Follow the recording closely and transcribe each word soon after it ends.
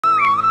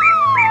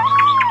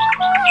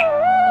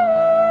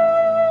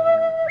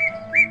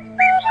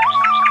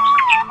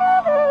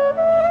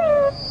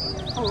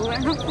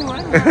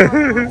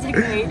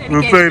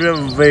30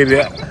 രൂപ.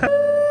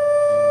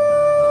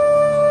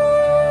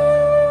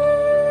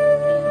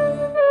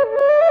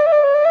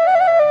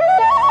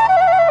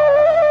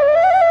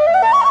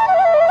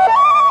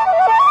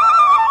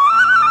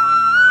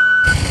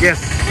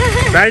 Yes,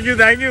 thank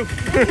you.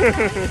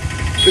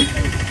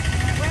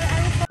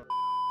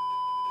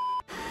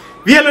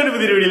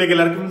 പുതിയ വീഡിയോയിലേക്ക്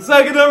എല്ലാവർക്കും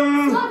സ്വാഗതം.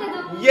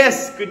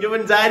 യെസ്,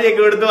 കുഞ്ഞുമൻ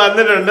സാരിയൊക്കെ എടുത്ത്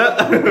വന്നിട്ടുണ്ട്.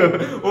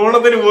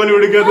 ഓണത്തിന് പോലും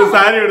എടുക്കാത്ത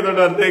സാരി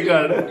എടുത്തോണ്ട്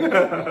വന്നേക്കാണ്.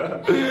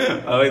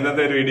 അപ്പൊ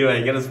ഇന്നത്തെ ഒരു വീഡിയോ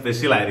ഭയങ്കര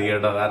സ്പെഷ്യൽ ആയിരിക്കും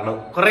കേട്ടോ. കാരണം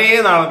കുറെ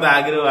നാളത്തെ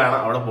ആഗ്രഹമാണ്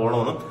അവിടെ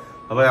പോകണമെന്നും.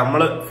 അപ്പൊ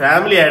നമ്മള്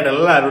ഫാമിലി ആയിട്ട്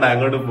എല്ലാവരും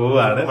അങ്ങോട്ട്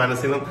പോവുകയാണ്.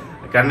 മനസ്സിനും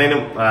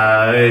കണ്ണിനും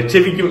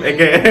ചെവിക്കും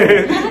ഒക്കെ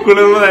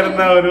കുളിർമ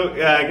തരുന്ന ഒരു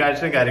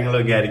കാഴ്ച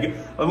കാര്യങ്ങളൊക്കെ ആയിരിക്കും.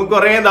 നമുക്ക്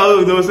കുറെ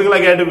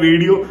ദിവസങ്ങളൊക്കെ ആയിട്ട്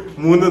വീഡിയോ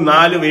 3,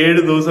 4,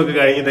 7 ദിവസമൊക്കെ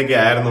കഴിഞ്ഞിട്ടൊക്കെ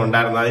ആയിരുന്നു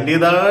ഉണ്ടായിരുന്നത്.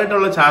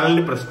 അതിൻ്റെതായിട്ടുള്ള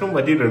ചാനലിന് പ്രശ്നം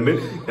പറ്റിയിട്ടുണ്ട്.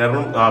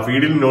 കാരണം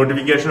ഫീഡിൽ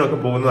നോട്ടിഫിക്കേഷൻ ഒക്കെ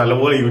പോകുന്നത്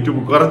നല്ലപോലെ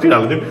യൂട്യൂബ് കുറച്ച്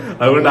കളഞ്ഞു.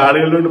 അതുകൊണ്ട്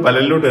ആളുകളിലോട്ട്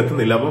പലരിലോട്ട്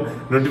എത്തുന്നില്ല. അപ്പം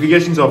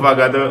നോട്ടിഫിക്കേഷൻസ്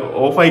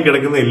ഓഫായി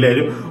കിടക്കുന്ന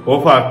എല്ലാവരും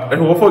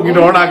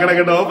ഓഫാക്കിട്ട് ഓൺ ആക്കണം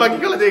കേട്ടോ. ഓഫാക്കി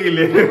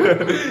കളഞ്ഞേക്കില്ലേ.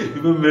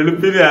 ഇപ്പം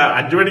വെളുപ്പിന്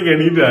 5 മണിക്ക്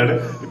എണീറ്റാണ്.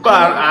 ഇപ്പൊ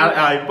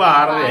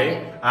 6:30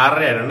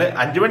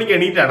 5 മണിക്ക്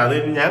എണീറ്റാണ്. അത്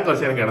ഞാൻ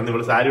കുറച്ച് നേരം കിടന്ന്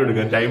ഇവിടെ സാരി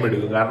എടുക്കും, ടൈം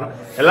എടുക്കും. കാരണം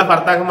എല്ലാ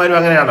ഭർത്താക്കന്മാരും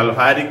അങ്ങനെയാണല്ലോ,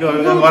 സാരിക്ക്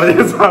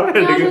കുറച്ച് സമയം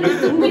എടുക്കും.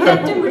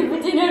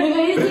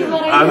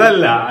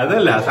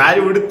 അതല്ല സാരി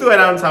ഉടുത്തു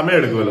വരാൻ സമയം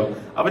എടുക്കുമല്ലോ.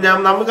 അപ്പൊ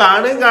നമുക്ക്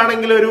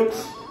ആണെങ്കിൽ ഒരു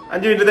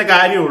 5 മിനിറ്റത്തെ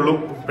കാര്യമുള്ളൂ.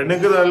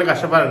 പെണ്ണുങ്ങൾക്ക് നല്ല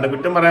കഷ്ടപ്പാടുണ്ട്,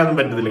 കുറ്റം പറയാനൊന്നും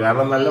പറ്റത്തില്ല.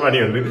 കാരണം നല്ല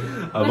പണിയുണ്ട്.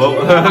 അപ്പൊ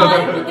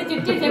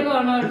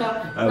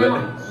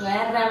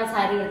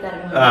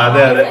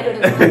അതെ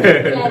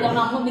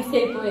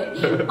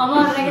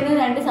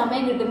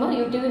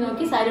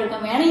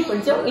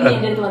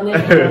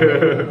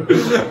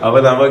അപ്പൊ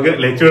നമുക്ക്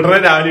ലക്ഷ്മിനെ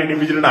രാവിലെ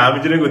എണീപ്പിച്ചിട്ടുണ്ട്,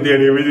 ആമിച്ചിനെ കുത്തി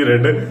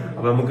എണീപ്പിച്ചിട്ടുണ്ട്.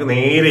 അപ്പൊ നമുക്ക്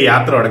നേരെ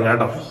യാത്ര തുടങ്ങാം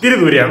കേട്ടോ. ഒത്തിരി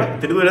ദൂരെയാണ്.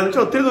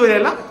 ഒത്തിരി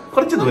ദൂരെയല്ല,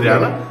 കുറച്ച്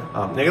ദൂരെയാണ്.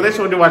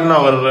 ഏകദേശം ഒരു 1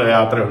 hour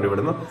യാത്രയുണ്ട്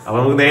ഇവിടുന്ന്. അപ്പൊ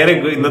നമുക്ക് നേരെ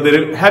ഇന്നത്തെ ഒരു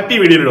ഹാപ്പി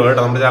വീഡിയോ ഇടും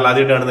കേട്ടോ. നമ്മുടെ ചാനൽ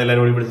ആദ്യമായിട്ട് കാണുന്ന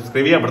എല്ലാവരും കൂടി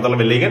സബ്സ്ക്രൈബ് ചെയ്യാൻ, അപ്പുറത്തുള്ള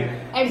ബെല്ലൈക്കൻ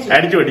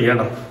അടിച്ചു പഠിക്കാം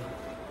കേട്ടോ.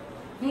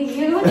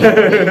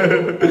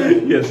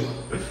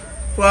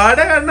 വാട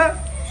കണ്ട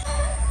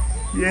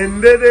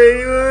എന്റെ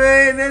ദൈവമേ,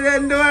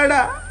 എന്റെ വാട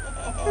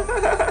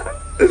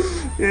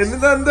എന്നെ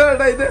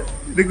തന്തോടാ. ഇത്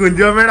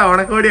കുഞ്ചുമ്മയുടെ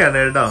ഓണക്കോടിയാണ്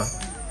കേട്ടോ.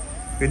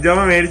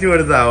 കുഞ്ചുമ്മ മേടിച്ചു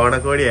കൊടുത്താ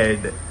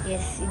ഓണക്കോടിയായിട്ട്.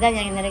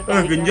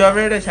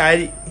 കുഞ്ചുമ്മയുടെ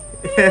സാരി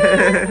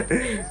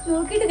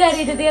നോക്കിട്ട്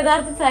കാര്യമില്ല,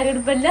 യഥാർത്ഥ സാരി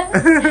എടുപ്പല്ല.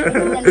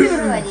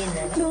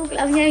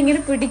 അത് ഞാൻ ഇങ്ങനെ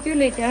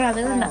പിടിക്കൂല,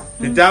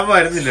 അതുകൊണ്ടാ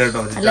വരുന്നില്ല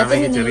കേട്ടോ.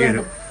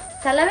 ചെറിയൊരു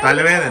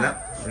തലവേദന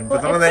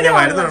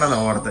വരുന്നുണ്ടെന്ന്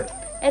ഓർത്ത്.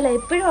 അല്ല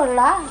എപ്പോഴും ഉള്ള,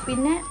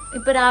 പിന്നെ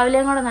ഇപ്പൊ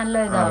രാവിലെയും കൂടെ നല്ല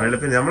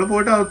വെളുപ്പിന് നമ്മള്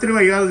പോയിട്ട് ഒത്തിരി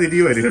വൈകാതെ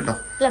തിരികെ വരും കേട്ടോ.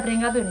 അല്ല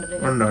പ്രിയങ്കാപ്പി ഉണ്ട്,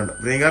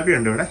 പ്രിയങ്കാപ്പി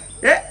ഉണ്ട് ഇവിടെ.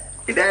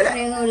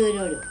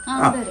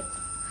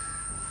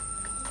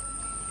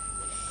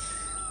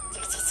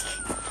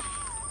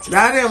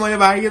 ഞാനേ മോനെ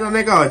ബാഗ്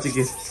തന്നേക്കാ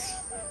വച്ചിക്ക്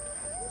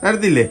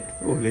തരത്തില്ലേ?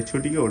 ഓ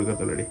ലക്ഷ്മിക്ക്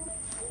കൊടുക്കത്തുള്ളടി.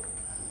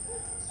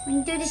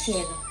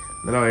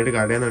 ഇന്നലെ വൈകിട്ട്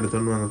കടയിൽ നിന്ന്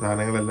എടുത്തോണ്ട് വന്ന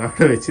സാധനങ്ങളെല്ലാം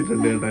അവിടെ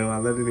വെച്ചിട്ടുണ്ട് കേട്ടോ.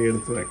 വന്നിട്ട് നീ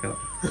എടുത്ത് വെക്കണം.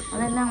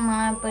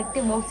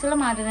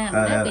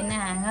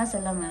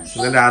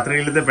 ഇന്നലെ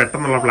രാത്രിയിലത്തെ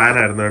പെട്ടെന്നുള്ള പ്ലാൻ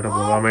ആയിരുന്നു കേട്ടോ,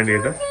 പോകാൻ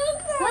വേണ്ടിട്ട്.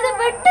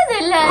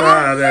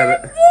 അതെ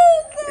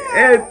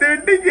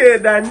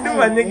 2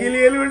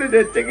 മഞ്ഞക്കിളിയിലൂടെ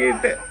രച്ചൊക്കെ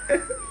ഇട്ട്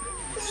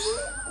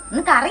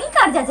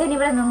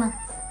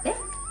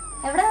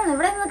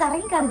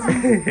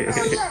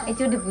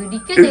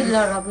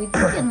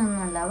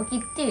പിടിക്കൊന്നുമല്ല. അവ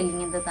കിറ്റില്ല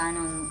ഇങ്ങനത്തെ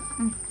സാധനമൊന്നും.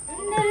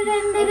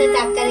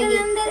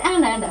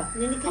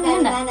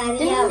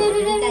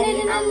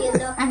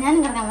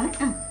 ഞാനും കറങ്ങാൻ പോണേ.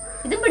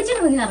 ഇതും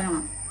പിടിച്ചിട്ട് കുഞ്ഞു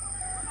ഇറങ്ങണം.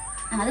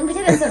 അതും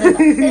പിടിച്ച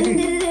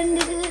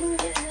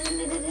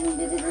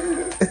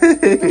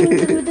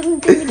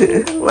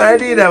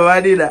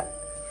വാടീല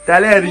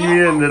തല അരിഞ്ഞു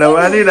വീഴണ്ടടാ.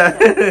 വാടീല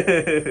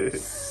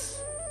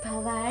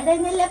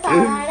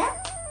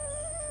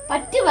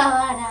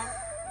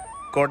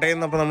കോട്ടയം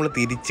നിന്നപ്പോൾ നമ്മൾ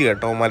തിരിച്ച്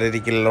കേട്ടോ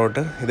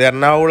മലരിക്കലിലോട്ട്. ഇത്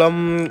എറണാകുളം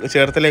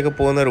ചേർത്തലേക്ക്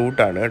പോകുന്ന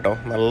റൂട്ടാണ് കേട്ടോ.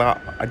 നല്ല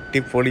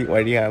അടിപൊളി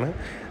വഴിയാണ്.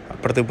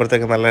 അപ്പുറത്തും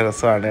ഇപ്പുറത്തൊക്കെ നല്ല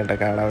രസമാണ് കേട്ടോ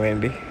കാണാൻ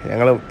വേണ്ടി.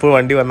 ഞങ്ങൾ ഇപ്പോൾ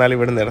വണ്ടി വന്നാലും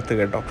ഇവിടെ നിർത്തും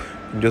കേട്ടോ.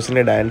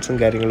 ജോസിൻ്റെ ഡാൻസും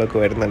കാര്യങ്ങളൊക്കെ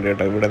വരുന്നുണ്ട്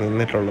കേട്ടോ ഇവിടെ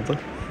നിന്നിട്ടുള്ളത്.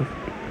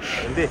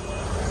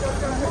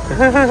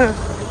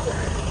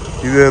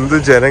 ഇത് എന്ത്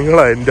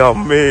ജനങ്ങളാ എൻ്റെ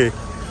അമ്മേ.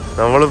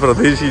 നമ്മൾ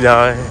പ്രതീക്ഷിച്ച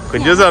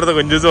കുഞ്ചൂസ് നടത്ത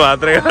കുഞ്ചൂസ്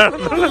മാത്രമേ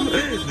കാണുന്നുള്ളൂ.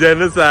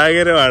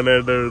 ജനസാഗരമാണ്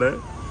കേട്ടോ ഇവിടെ.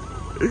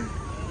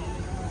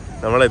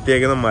 നമ്മൾ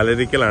എത്തിയേക്കുന്ന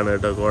മലരിക്കലാണ്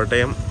കേട്ടോ,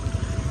 കോട്ടയം.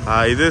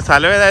 ഇത്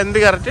സ്ഥലം ഏതാ? എന്ത്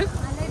കറക്റ്റ്?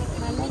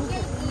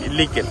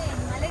 ഇല്ലിക്കൽ.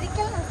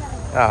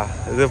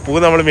 ഇത് പൂ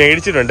നമ്മൾ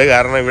മേടിച്ചിട്ടുണ്ട്.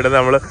 കാരണം ഇവിടെ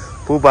നമ്മൾ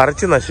പൂ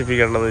പറിച്ച്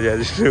നശിപ്പിക്കണ്ടെന്ന്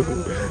വിചാരിച്ചു.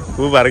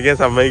 പൂ പറിക്കാൻ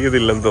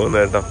സമ്മതിക്കത്തില്ലെന്ന് തോന്നുന്നു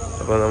കേട്ടോ.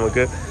 അപ്പൊ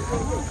നമുക്ക്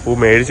പൂ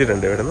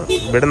മേടിച്ചിട്ടുണ്ട്.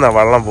 ഇവിടുന്നാ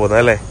വള്ളം പോകുന്നത്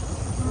അല്ലേ?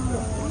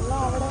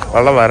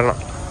 വള്ളം വരണം.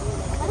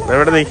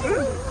 എവിടെ നീ?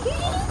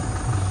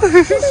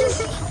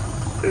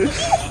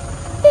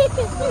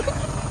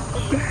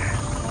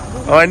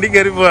 വണ്ടി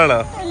കയറി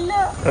പോവാണോ?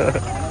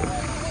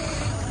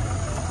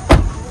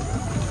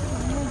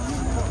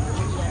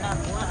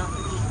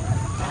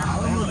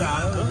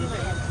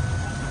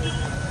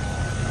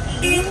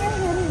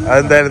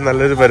 അതെന്തായാലും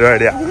നല്ലൊരു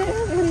പരിപാടിയാ.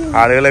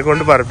 ആളുകളെ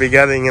കൊണ്ട്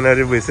പറപ്പിക്കാതെ ഇങ്ങനെ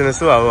ഒരു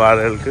ബിസിനസ്സും ആവും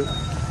ആളുകൾക്ക്,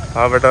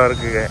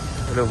 പാവപ്പെട്ടവർക്കൊക്കെ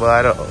ഒരു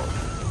ഉപകാരമാവും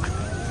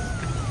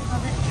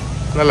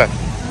അല്ലേ?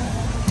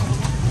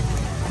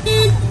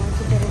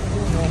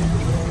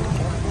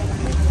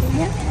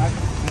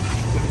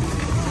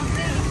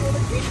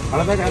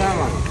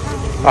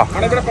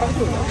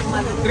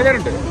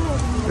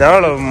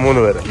 ഞങ്ങള് 3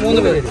 പേര്.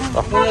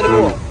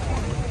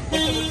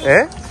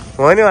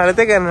 മോന്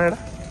വലത്തേക്ക് കയറണേടാ.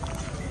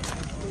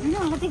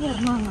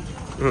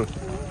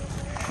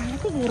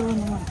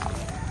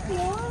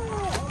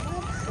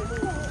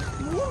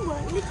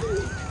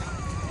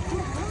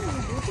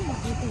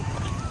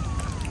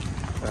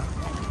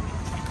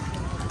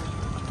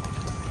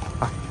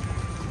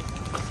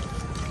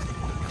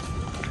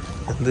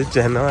 എന്ത്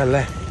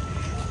ജനമല്ലേ.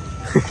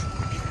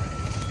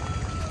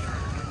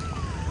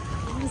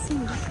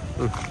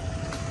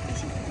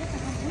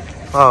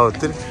 ആ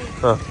ഒത്തിരി.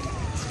 ആ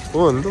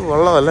ഓ എന്ത്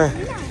വെള്ളമല്ലേ.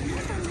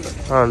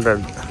 ആ ഉണ്ട്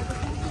ഉണ്ട്.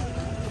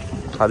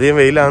 അധികം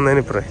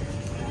വെയിലാകുന്നതിനിപ്പറേ.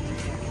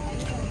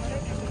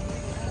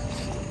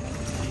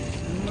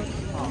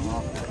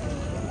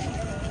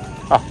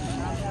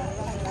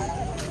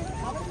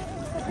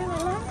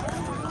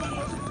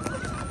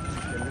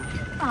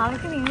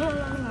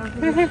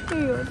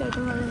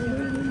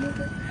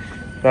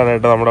 ഇതാണ്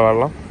കേട്ടോ നമ്മുടെ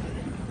വെള്ളം.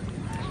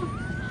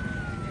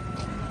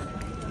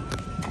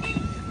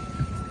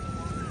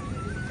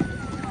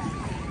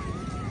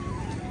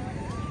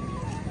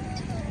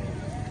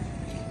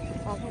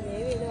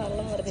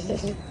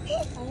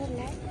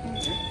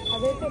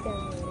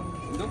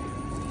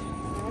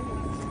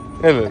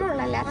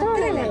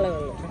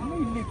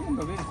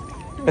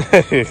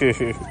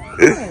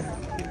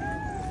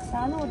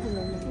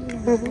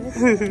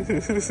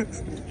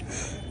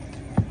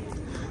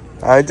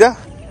 ആയിച്ചാ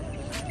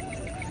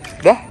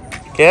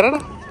കേരള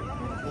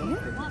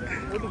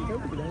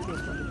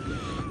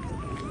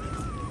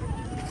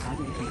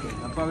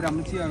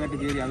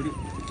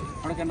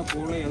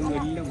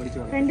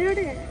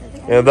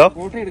ഏതോ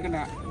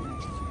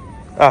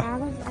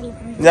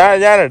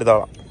ഞാൻ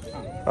എടുത്തോളാം.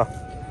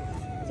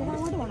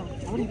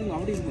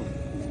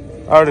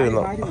 അവിടെ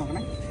ഇരുന്നോ.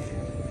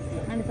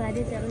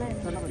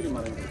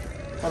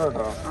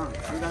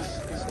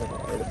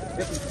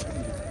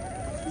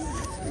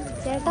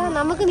 ചേട്ടാ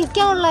നമുക്ക്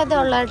നിക്കാനുള്ളതേ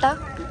ഉള്ള ചേട്ടാ,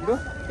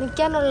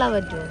 നിക്കാനുള്ള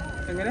പറ്റുമോ?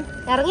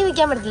 ഇറങ്ങി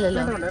നിക്കാൻ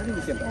പറ്റില്ലല്ലോ.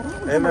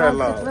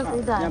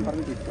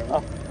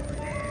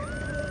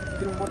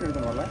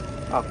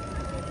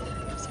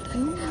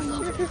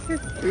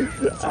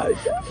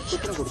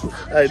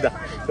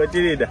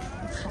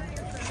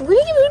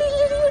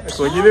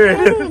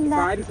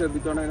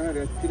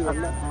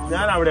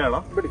 ഞാൻ അവിടെയാണോ?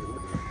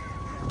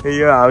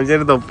 അയ്യോ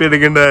ആവശ്യം തൊപ്പി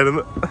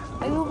എടുക്കണ്ടായിരുന്നു.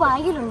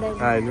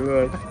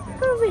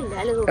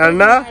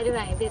 കണ്ണാ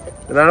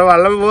ഇതാണ്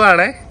വള്ളം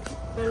പോവാണേ.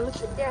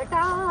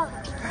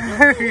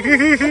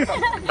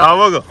 ആ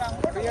പോകോ.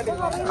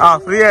 ആ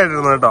ഫ്രീ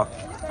ആയിട്ടിരുന്നു കേട്ടോ,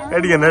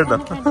 മേടിക്കണ്ട കേട്ടോ.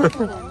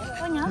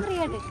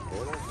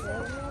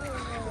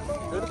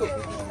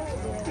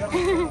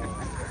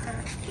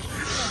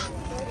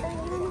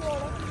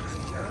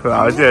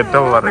 ആവശ്യം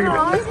ഏറ്റവും പറയില്ല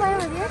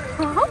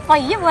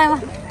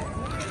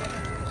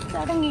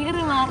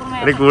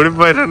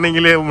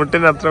കൂടിപ്പോയിട്ടുണ്ടെങ്കിൽ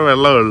മുട്ടിന് അത്ര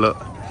വെള്ളമുള്ളു.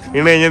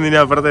 ഇണ കഴിഞ്ഞാൽ നിന്നെ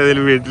അപ്പുറത്തെ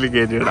ഏതെങ്കിലും വീട്ടിൽ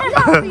കയറ്റിയിടാം.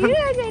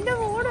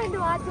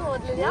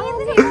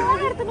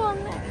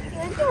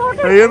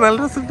 അയ്യോ നല്ല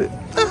രസമുണ്ട്.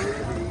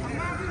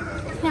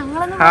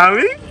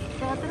 ആവി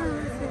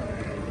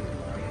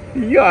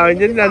അയ്യോ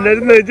ആവശ്യം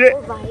രണ്ടായിരത്തി വെച്ചേ.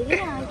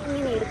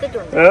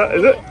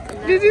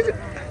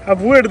 ആ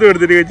പൂ എടുത്ത്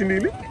കൊടുത്തിട്ട്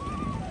വെച്ചിട്ടുണ്ടെങ്കിൽ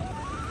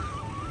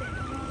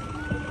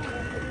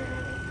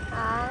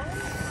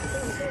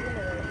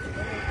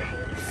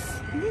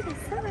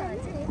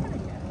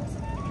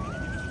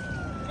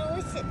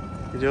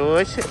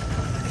ജോഷ്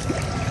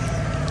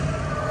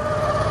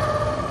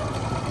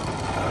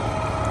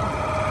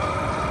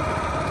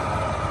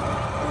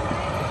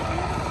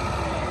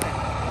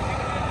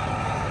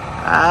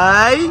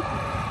ആയ്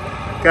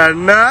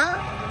കണ്ണ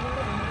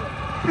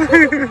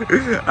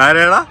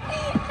ആരേടാ.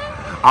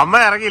 അമ്മ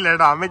ഇറങ്ങിയില്ല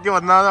കേട്ടോ, അമ്മയ്ക്ക്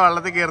ഒന്നാമത്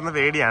വെള്ളത്തിൽ കയറുന്ന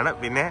പേടിയാണ്.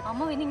 പിന്നെ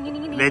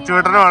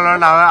ലച്ചുവേട്ടന്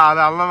വെള്ളമുണ്ട്,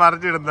 അത് അമ്മ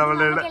മറിച്ചിടും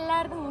നമ്മളുടെ.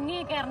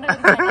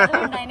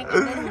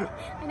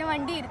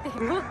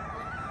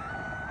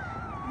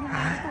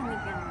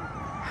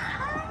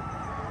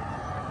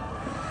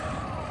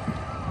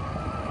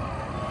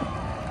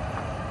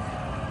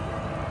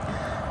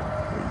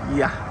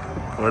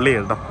 പൊള്ളി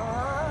കേട്ടോ.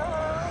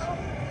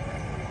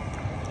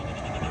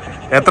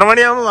 എത്ര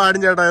മണിയാകുമ്പോ വാടും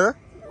ചേട്ടാ ഇത്?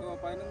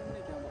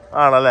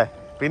 ആണല്ലേ.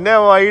 പിന്നെ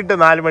വൈകിട്ട്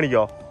 4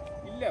 മണിക്കോ?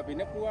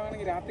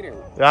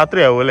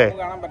 രാത്രിയാവും അല്ലേ?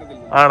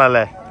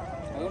 ആണല്ലേ.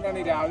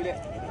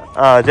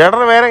 ആ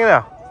ചേട്ടന്റെ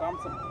പേരെങ്ങനെയാ?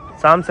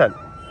 സാംസൺ.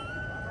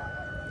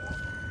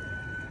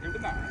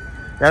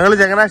 ഞങ്ങള്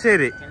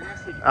ചങ്ങനാശ്ശേരി.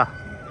 ആ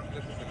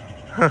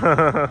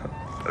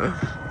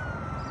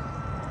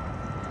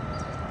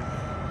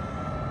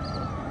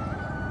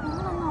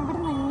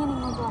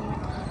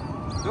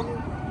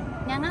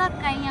ഞങ്ങള്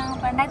കഴിഞ്ഞ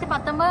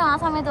 2019 ആ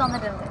സമയത്ത്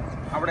വന്നിട്ടുണ്ട്.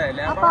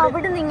 അപ്പൊ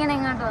അവിടെ നിന്ന് ഇങ്ങനെ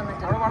ഇങ്ങോട്ട്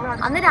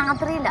വന്നിട്ടുണ്ട്. അന്ന്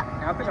രാത്രിയില്ല.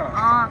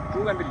 ആ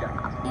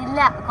ഇല്ല,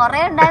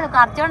 കൊറേ ഉണ്ടായിരുന്നു.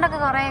 കറച്ചോണ്ടൊക്കെ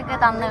കൊറേയൊക്കെ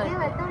തന്നു.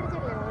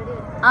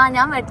 ആ,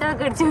 ഞാൻ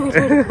വെട്ടമൊക്കെ അടിച്ചു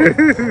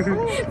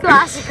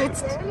ക്ലാസ്സിൽ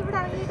വെച്ചിട്ട്.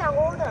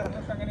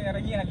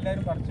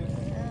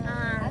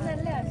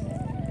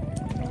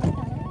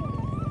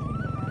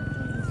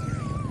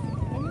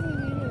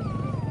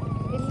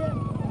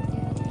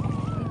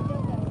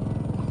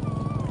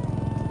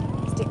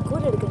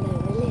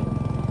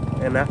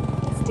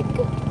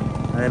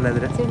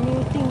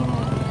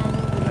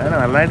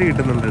 നന്നായിട്ട്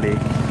കിട്ടുന്നുണ്ടേ.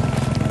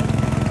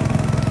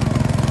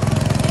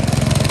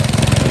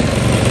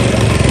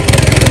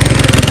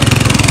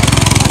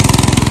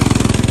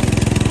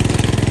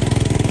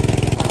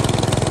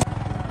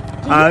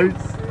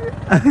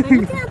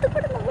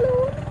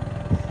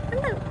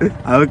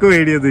 അവർക്ക്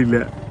പേടിയൊന്നും ഇല്ല.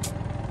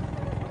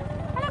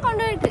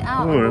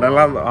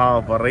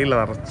 പറയില്ല,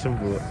 നിറച്ചും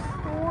പോവാ.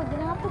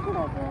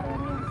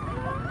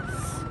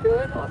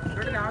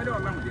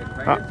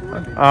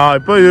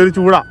 ഇപ്പൊ ഒരു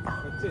ചൂടാ.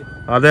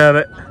 അതെ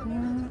അതെ,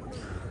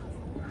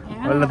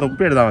 വല്ല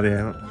തൊപ്പി എടുത്താ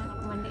മതിയായിരുന്നു.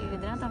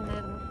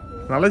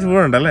 നല്ല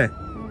ചൂടുണ്ടല്ലേ?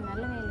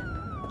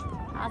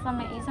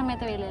 ഈ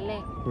സമയത്ത് വെയിലല്ലേ?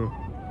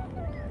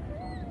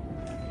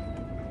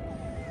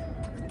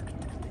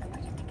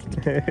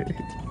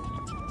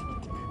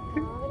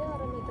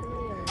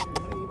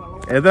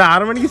 എത്ര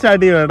 6 മണിക്ക്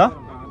സ്റ്റാർട്ട് ചെയ്യും ഏട്ടാ?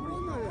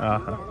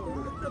 ആഹാ,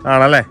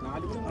 ആണല്ലേ?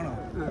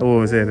 ഓ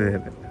ശരി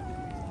ശരി.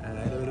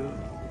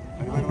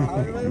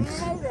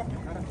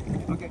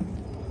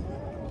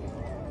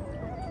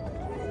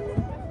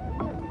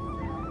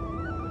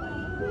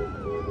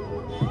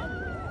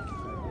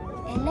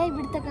 എല്ലാം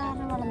ഇവിടുത്തെ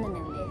കാരണം വെള്ളം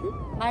തന്നെയല്ലേ?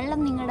 വെള്ളം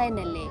നിങ്ങളുടെ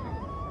തന്നെയല്ലേ?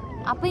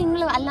 അപ്പൊ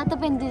നിങ്ങൾ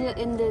അല്ലാത്തപ്പോ എന്ത്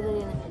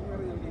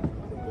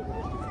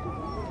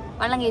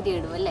വെള്ളം കയറ്റി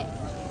ഇടും അല്ലേ?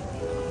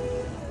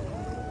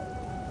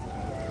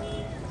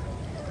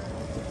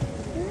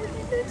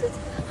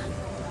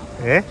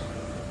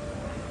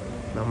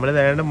 നമ്മള്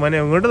വേണ്ട മോനെ,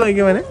 എങ്ങോട്ട്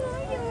നോക്കിയ മോനെ?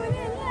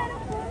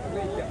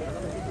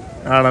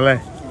 ആണല്ലേ?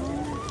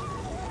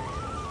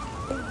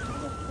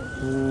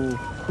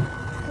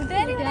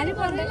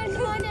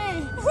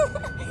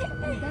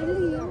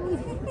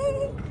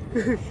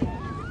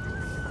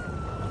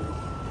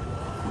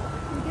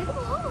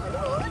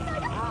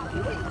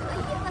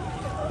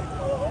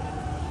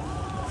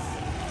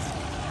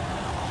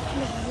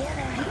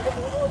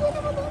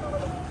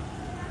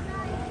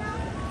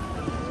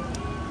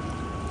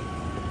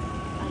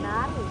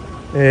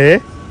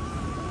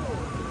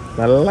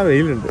 നല്ല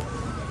വെയിലുണ്ട്.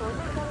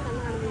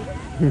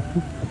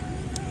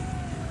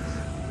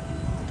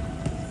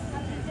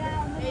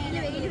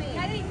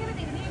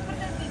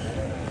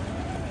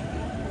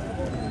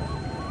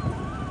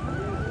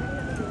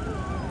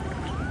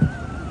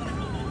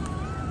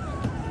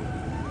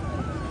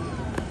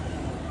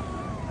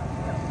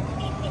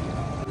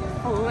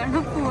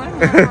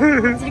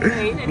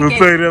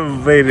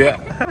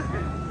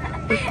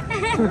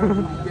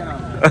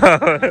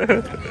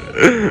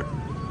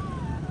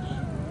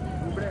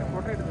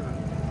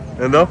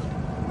 എന്തോ?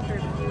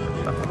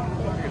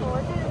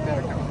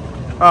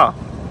 ആ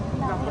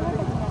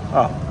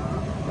ആ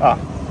ആ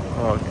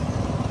ഓക്കെ.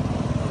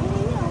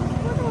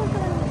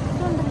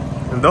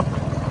 എന്തോ?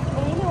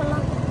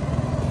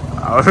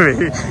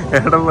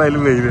 എടം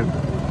വയലും വെയിലുണ്ട്.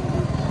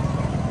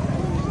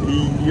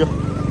 അയ്യോ,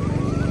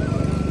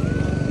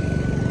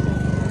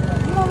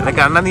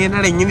 കണ്ണ നീ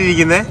എന്നാണ് ഇങ്ങനെ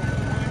ഇരിക്കുന്നേ?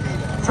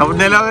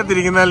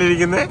 സ്വപ്നലോകത്തിരിക്കുന്നാലും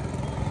ഇരിക്കുന്നേ.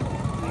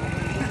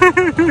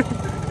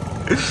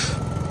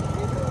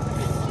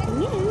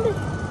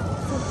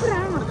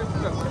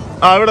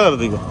 ആ, ഇവിടെ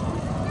നിർത്തിക്കോ.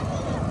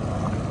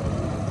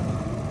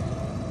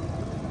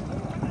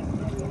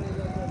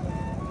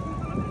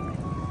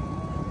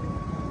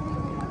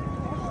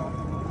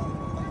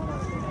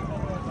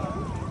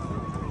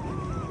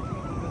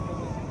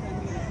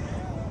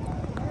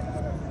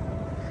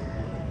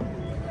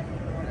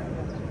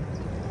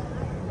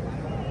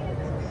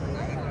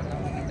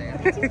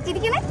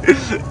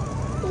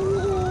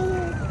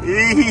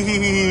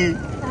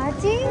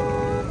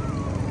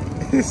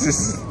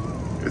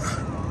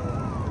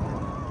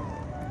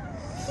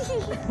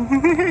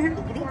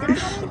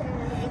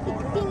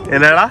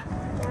 എന്നാടാ?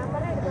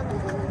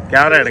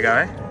 ക്യാമറ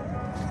എടുക്കാവേ.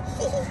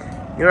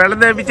 ഇങ്ങനെ വെള്ളം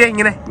തെപ്പിച്ചേ,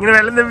 ഇങ്ങനെ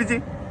വെള്ളം തെപ്പിച്ച്.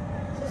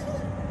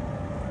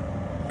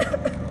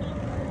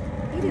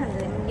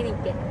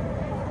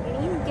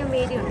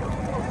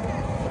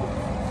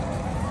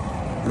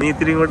 നീ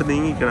ഇത്തിരി ഇങ്ങോട്ട്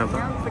നീങ്ങിക്കണം.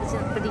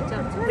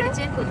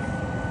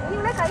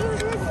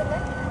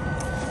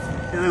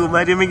 ഇത്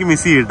കുമാരിയമ്മക്ക്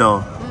മിസ് ചെയ്യട്ടോ,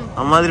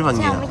 അമ്മാതിരി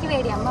ഭംഗിയാ.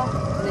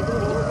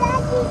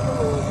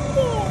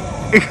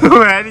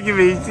 കുമാരിക്ക്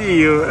മിസ്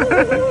ചെയ്യൂ.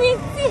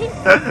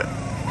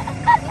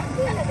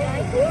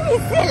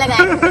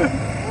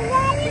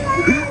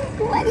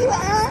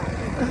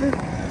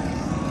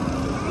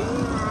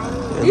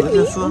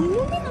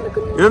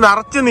 ഇത്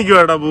നിറച്ച് നിക്കുവോ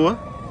ഏട്ടാ പൂവ്?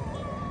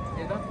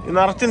 ഇത്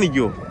നിറച്ച്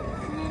നിക്കുവോ?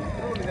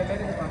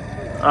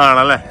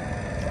 ആണല്ലേ?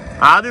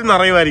 ആദ്യം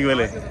നിറയുമായിരിക്കും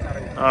അല്ലേ?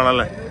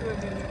 ആണല്ലേ?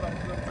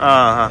 ആ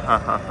ഹാ ഹാ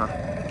ഹാ ഹാ.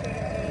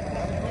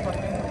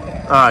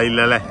 ആ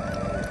ഇല്ലല്ലേ?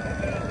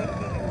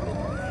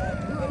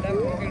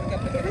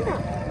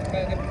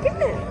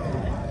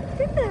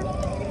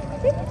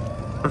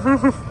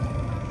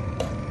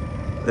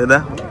 ഏതാ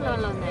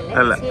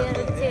അല്ല.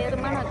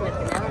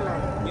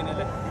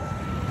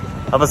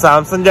 അപ്പൊ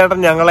സാംസൺ ചേട്ടൻ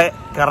ഞങ്ങളെ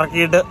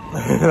കറക്കിയിട്ട്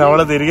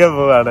നമ്മള് തിരികെ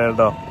പോവാണ്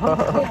കേട്ടോ.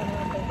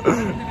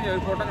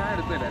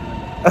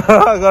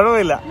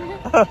 കുഴപ്പമില്ല.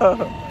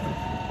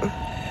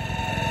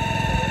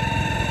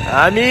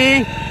 ആമി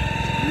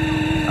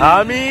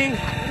ആമി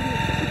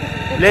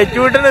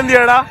ലച്ചൂട്ടൻ എന്ത്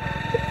ചെയ്യടാ?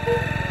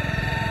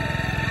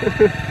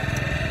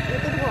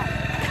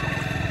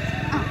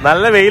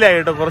 നല്ല വെയിലായി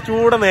കേട്ടോ.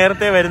 കുറച്ചുകൂടെ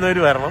നേരത്തെ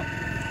വരുന്നവര് വരണം.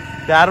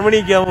 6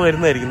 മണിയൊക്കെ ആകുമ്പോൾ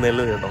വരുന്നതായിരിക്കും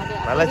നല്ലത് കേട്ടോ.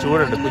 നല്ല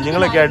ചൂടുണ്ട്.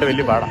 കുഞ്ഞുങ്ങളൊക്കെ ആയിട്ട്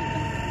വലിയ പാടാ.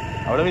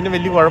 അവിടെ പിന്നെ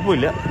വലിയ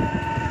കുഴപ്പമില്ല.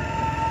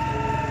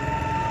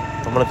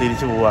 നമ്മള്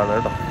തിരിച്ചു പോവാണ്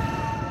കേട്ടോ.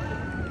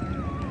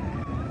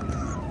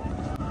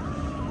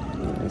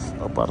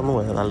 പറന്നു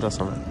പോയ നല്ല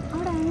രസമാണ്.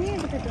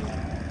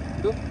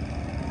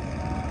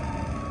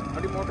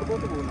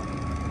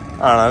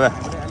 ആണല്ലേ?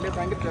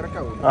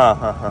 ആ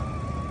ഹാ ഹാ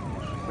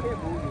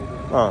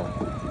ആ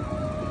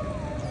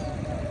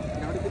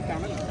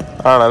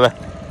ആണല്ലേ?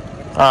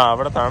 ആ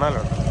അവിടെ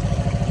തണലുണ്ട്.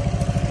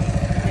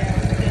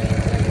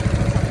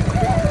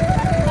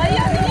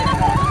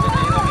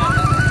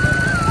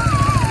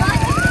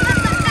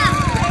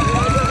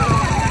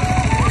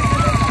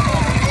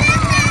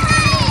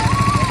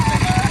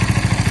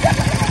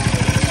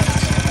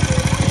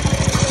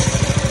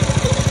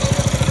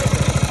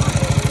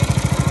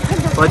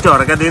 കൊച്ചു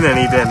ഉറക്കത്തിൽ നിന്ന്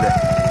എണീറ്റ് തന്നെ.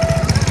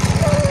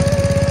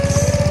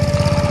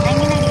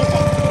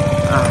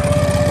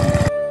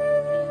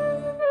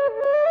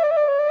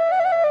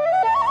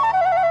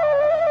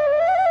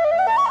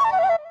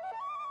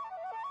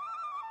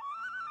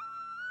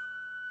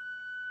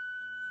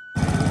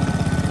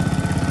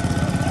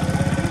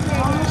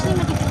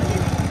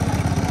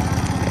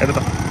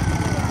 എടുത്തോ.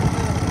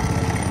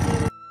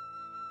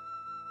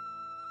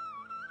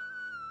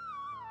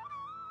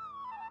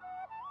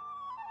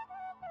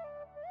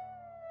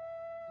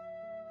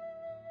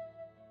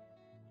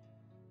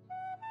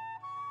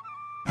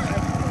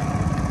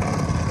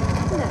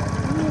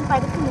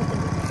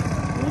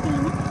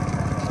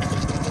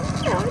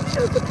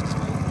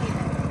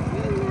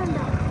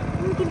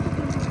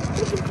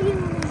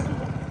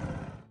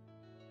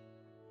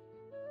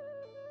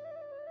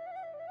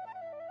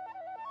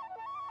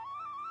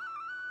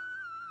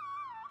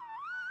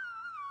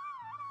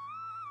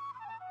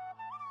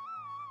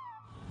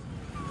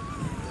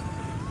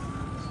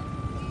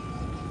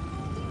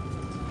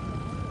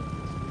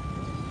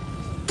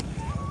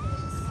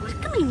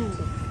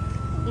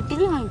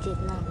 ഇഡ്ഡലി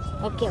വാങ്ങിച്ചിരുന്ന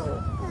ഓക്കെ ആവോ?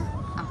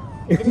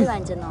 ഇഡ്ഡലി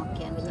വാങ്ങിച്ചെന്നാ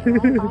ഓക്കെ.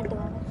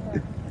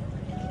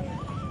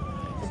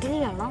 ഇഡ്ഡലി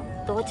വേണോ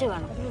ദോശ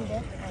വേണോ?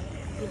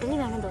 ഇഡ്ഡലി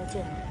വേണോ ദോശ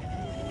വേണോ?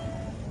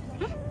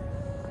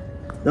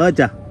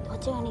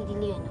 ദോശ വേണോ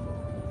ഇഡ്ഡലി വേണോ?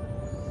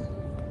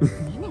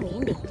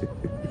 വേണ്ടേ?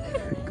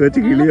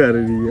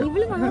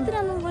 ഇവള്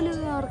മാത്രം പോലും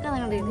ഓർക്കാൻ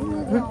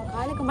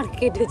കാലൊക്കെ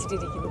മടക്കേറ്റ്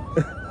വെച്ചിട്ടിരിക്കുന്നു.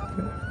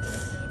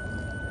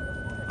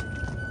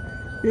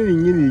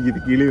 ഇങ്ങനെ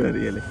ഇരിക്കുന്നു കിളി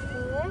അറിയാലേ.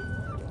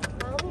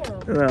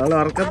 അവള്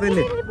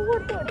ഉറക്കത്തില്ലേ?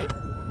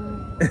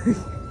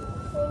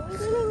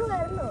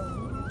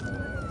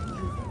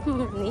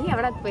 നീ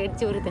അവിടെ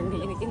പേടിച്ചോറി തന്നെ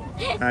എനിക്ക്.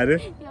 ആര്?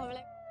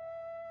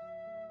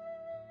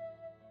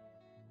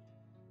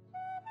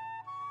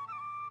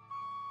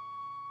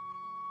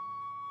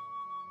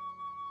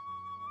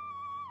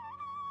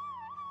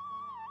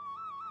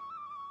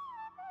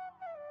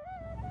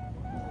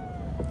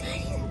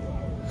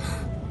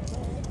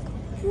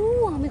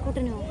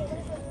 ആമിക്കുട്ടനോ?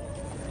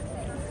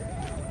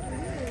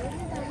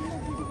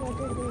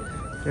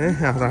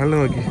 അതാണ്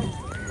നോക്കി.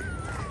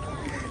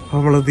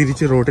 നമ്മള്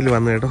തിരിച്ച് റോട്ടിൽ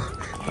വന്നു കേട്ടോ.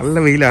 നല്ല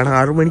വെയിലാണ്.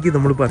 6 മണിക്ക്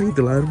നമ്മൾ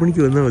പറയത്തുള്ളൂ. 6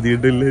 മണിക്ക് വന്നാൽ മതി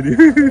കേട്ടോ എല്ലാവരും.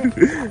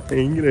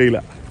 ഭയങ്കര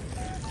വെയിലാ.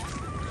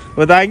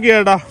 അപ്പൊ താങ്ക് യു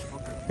കേട്ടോ,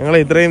 ഞങ്ങളെ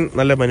ഇത്രയും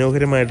നല്ല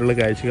മനോഹരമായിട്ടുള്ള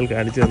കാഴ്ചകൾ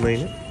കാണിച്ചു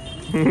തന്നതിന്.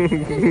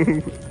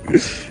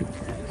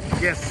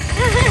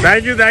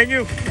 Thank you thank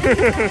you.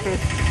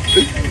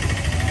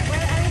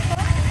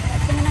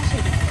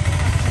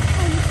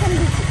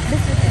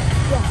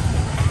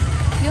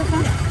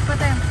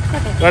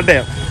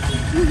 Kottayam.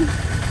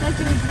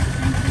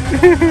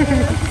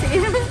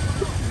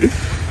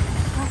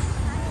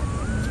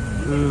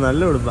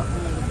 നല്ല ഉടുപ്പാ.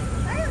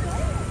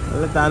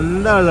 നല്ല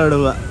തന്തമുള്ള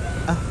ഉടുപ്പാ.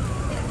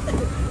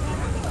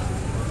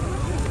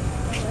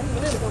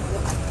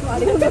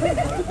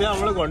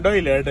 നമ്മള്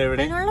കൊണ്ടുപോയില്ല കേട്ടോ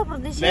ഇവിടെ.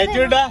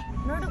 ചേച്ചൂട്ടാ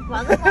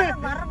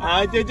ആ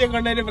ചേച്ചിയെ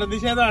കൊണ്ടതിന്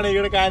പ്രതിഷേധമാണ്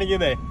ഇവിടെ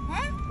കാണിക്കുന്നേ.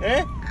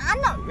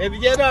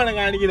 പ്രതിഷേധമാണ്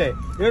കാണിക്കുന്നേ.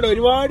 ഇവിടെ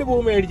ഒരുപാട് പൂ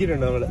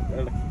മേടിച്ചിട്ടുണ്ട് നമ്മള്.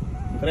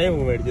 ഇത്രയും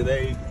പൂ മേടിച്ചത്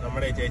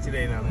നമ്മുടെ ചേച്ചിയുടെ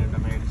കയ്യിലാണ് കേട്ടോ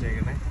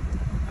മേടിച്ചേക്കണേ.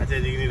 ആ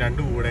ചേച്ചിക്ക് ഇനി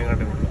 2 പൂടേം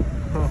കണ്ടു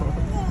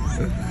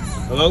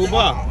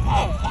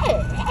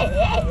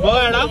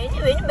പോകാടാ.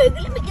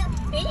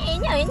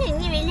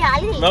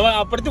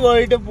 അപ്പുറത്ത്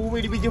പോയിട്ട് പൂ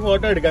പിടിപ്പിച്ച്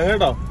ഫോട്ടോ എടുക്കാം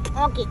കേട്ടോ.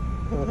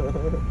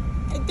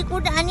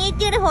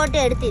 അനിയത്തിയുടെ ഫോട്ടോ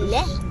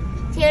എടുത്തില്ലേ?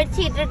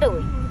 ചേച്ചിട്ടിട്ട്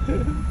പോയി.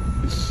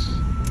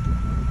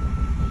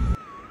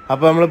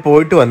 അപ്പൊ നമ്മള്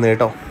പോയിട്ട് വന്നു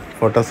കേട്ടോ.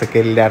 ഫോട്ടോസൊക്കെ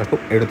എല്ലാവർക്കും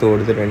എടുത്തു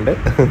കൊടുത്തിട്ടുണ്ട്.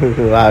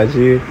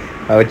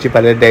 അവച്ച്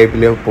പല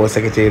ടൈപ്പില്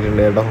പോസൊക്കെ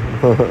ചെയ്തിട്ടുണ്ട് കേട്ടോ.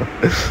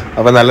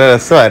 അപ്പൊ നല്ല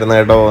രസമായിരുന്നു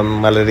കേട്ടോ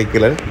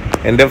മലരിക്കല്.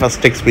 എൻ്റെ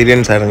ഫസ്റ്റ്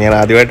എക്സ്പീരിയൻസ് ആയിരുന്നു. ഞാൻ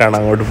ആദ്യമായിട്ടാണ്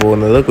അങ്ങോട്ട്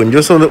പോകുന്നത്.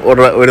 കുഞ്ചൂസ്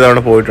ഒരു തവണ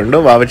പോയിട്ടുണ്ട്,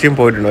 വാവച്ചിയും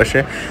പോയിട്ടുണ്ട്.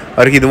 പക്ഷേ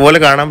അവർക്ക് ഇതുപോലെ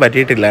കാണാൻ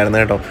പറ്റിയിട്ടില്ലായിരുന്നു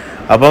കേട്ടോ.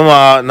 അപ്പം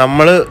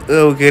നമ്മൾ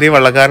കയറിയ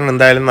വള്ളക്കാരൻ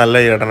എന്തായാലും നല്ല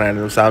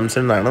ചേട്ടനായിരുന്നു,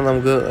 സാംസൺ എന്നാണ്.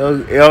 നമുക്ക്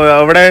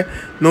അവിടെ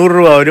 100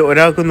 രൂപ,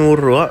 ഒരാൾക്ക് 100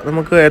 രൂപ,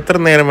 നമുക്ക് എത്ര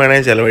നേരം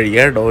വേണമെങ്കിൽ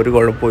ചിലവഴിക്കാം കേട്ടോ, ഒരു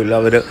കുഴപ്പമില്ല.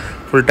 അവർ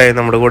ഫുൾ ടൈം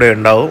നമ്മുടെ കൂടെ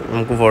ഉണ്ടാവും,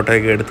 നമുക്ക്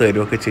ഫോട്ടോയൊക്കെ എടുത്ത്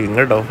തരുമൊക്കെ ചെയ്യും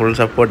കേട്ടോ, ഫുൾ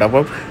സപ്പോർട്ട്.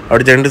 അപ്പം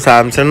അവിടെ ചെന്നിട്ട്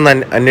സാംസൺ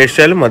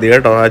അന്വേഷിച്ചാലും മതി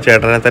കേട്ടോ, ആ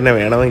ചേട്ടനെ തന്നെ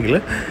വേണമെങ്കിൽ.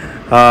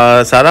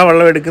 സാധാ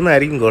വെള്ളം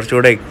എടുക്കുന്നതായിരിക്കും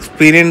കുറച്ചുകൂടെ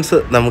എക്സ്പീരിയൻസ്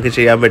നമുക്ക്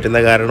ചെയ്യാൻ പറ്റുന്ന.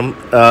 കാരണം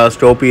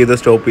സ്റ്റോപ്പ്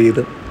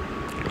ചെയ്ത്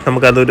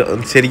നമുക്കതൊരു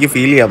ശരിക്കും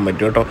ഫീൽ ചെയ്യാൻ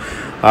പറ്റും കേട്ടോ.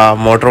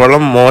 മോട്ടോർ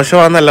വെള്ളം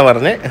മോശമാണെന്നല്ല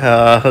പറഞ്ഞേ,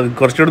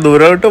 കുറച്ചുകൂടി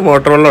ദൂരമായിട്ട്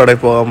മോട്ടോർ വെള്ളം അവിടെ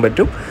പോകാൻ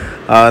പറ്റും.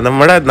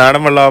 നമ്മുടെ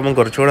നാടൻ വെള്ളമാകുമ്പോൾ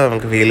കുറച്ചുകൂടെ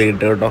നമുക്ക് ഫീൽ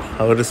കിട്ടും കേട്ടോ,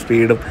 ആ ഒരു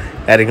സ്പീഡും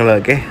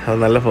കാര്യങ്ങളൊക്കെ.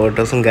 നല്ല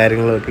ഫോട്ടോസും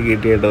കാര്യങ്ങളൊക്കെ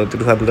കിട്ടി കേട്ടോ,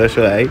 ഒത്തിരി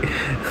സന്തോഷമായി.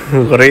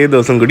 കുറേ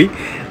ദിവസം കൂടി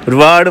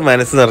ഒരുപാട്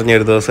മനസ്സ്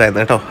നിറഞ്ഞൊരു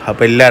ദിവസമായിരുന്നു കേട്ടോ.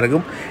 അപ്പോൾ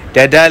എല്ലാവർക്കും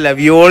ടാറ്റാ,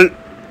 ലവ് യു ഓൾ.